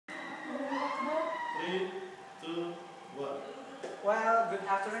3, 2, 1. Well, good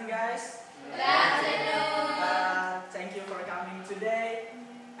afternoon, guys. Good afternoon. Thank you for coming today.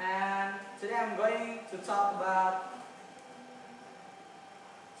 And today I'm going to talk about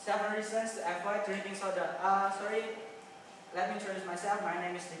 7 reasons to avoid drinking soda. Let me introduce myself. My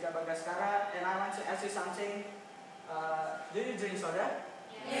name is Dika Bagaskara, and I want to ask you something. Do you drink soda?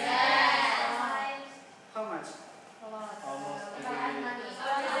 Yes. How much?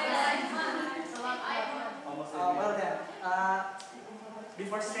 Almost every Well then,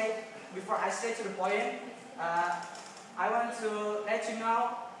 before I say to the point, I want to let you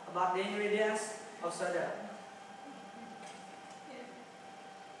know about the ingredients of soda.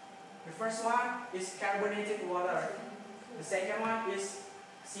 The first one is carbonated water. The second one is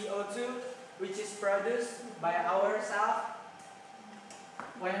CO2, which is produced by ourselves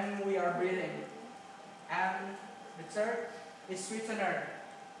when we are breathing. And the third is sweetener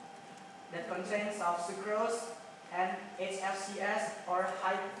that contains of sucrose and HFCS or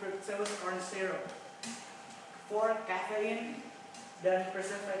high fructose corn syrup. 4, caffeine, then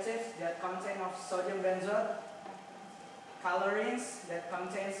preservatives that contain of sodium benzoate, colorings that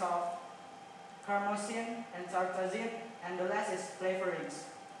contains of carnosine and tartrazine, and the last is flavorings.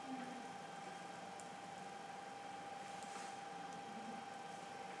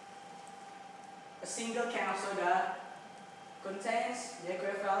 A single can of soda contains the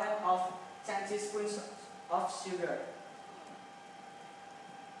equivalent of 10 teaspoons of sugar.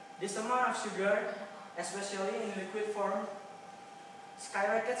 This amount of sugar, especially in liquid form,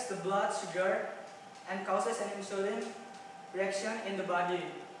 skyrockets the blood sugar and causes an insulin reaction in the body.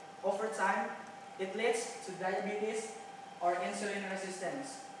 Over time, it leads to diabetes or insulin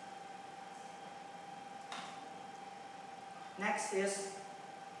resistance. Next is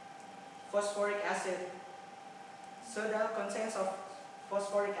phosphoric acid. Soda contains of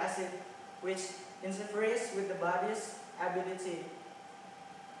phosphoric acid, which interferes with the body's ability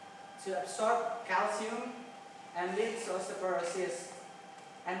to absorb calcium and leads to osteoporosis,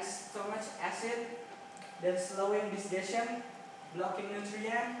 and stomach acid, then slowing digestion, blocking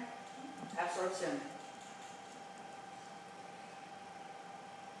nutrient absorption.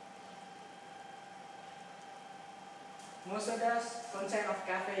 Most sodas contain of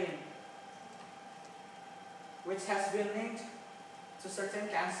caffeine, which has been linked to certain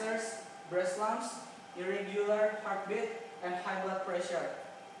cancers, breast lumps, irregular heartbeat, and high blood pressure.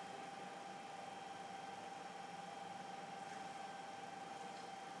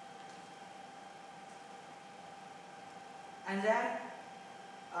 And then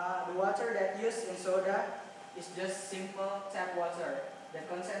the water that used in soda is just simple tap water that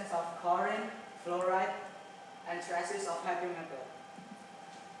contains of chlorine, fluoride, and traces of heavy metal.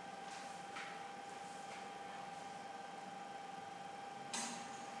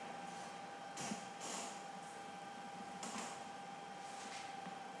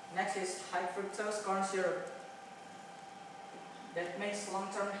 Next is high fructose corn syrup that makes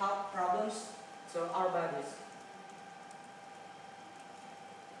long-term health problems to our bodies.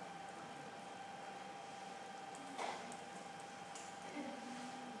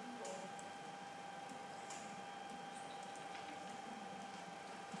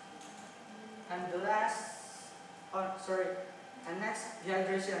 And next,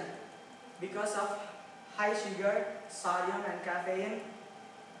 dehydration. Because of high sugar, sodium, and caffeine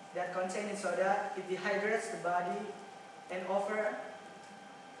that contain in soda, it dehydrates the body, and over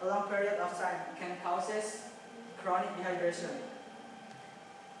a long period of time can cause chronic dehydration.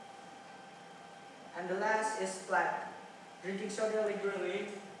 And the last is plaque. Drinking soda regularly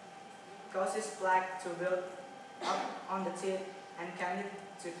causes plaque to build up on the teeth and can lead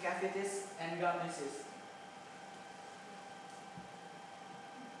to cavities and gum disease.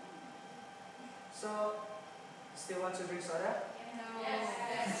 So, still want to drink soda?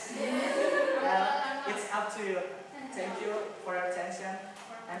 Yes. It's up to you. Thank you for your attention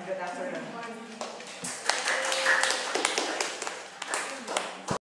and good afternoon.